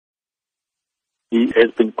He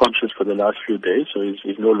has been conscious for the last few days, so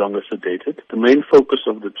he's no longer sedated. The main focus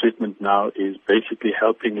of the treatment now is basically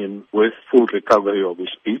helping him with full recovery of his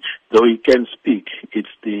speech. Though he can speak, it's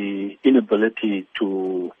the inability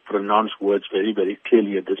to pronounce words very, very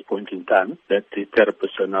clearly at this point in time that the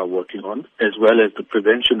therapists are now working on, as well as the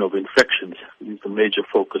prevention of infections is the major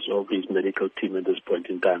focus of his medical team at this point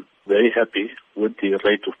in time. Very happy with the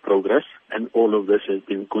rate of progress, and all of this has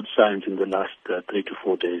been good signs in the last 3 to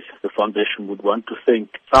 4 days. The foundation would want to thank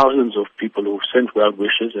thousands of people who've sent well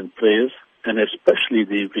wishes and prayers, and especially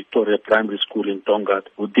the Victoria Primary School in Tongaat,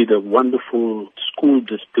 who did a wonderful school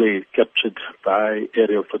display captured by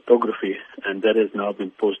aerial photography, and that has now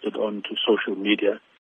been posted onto social media.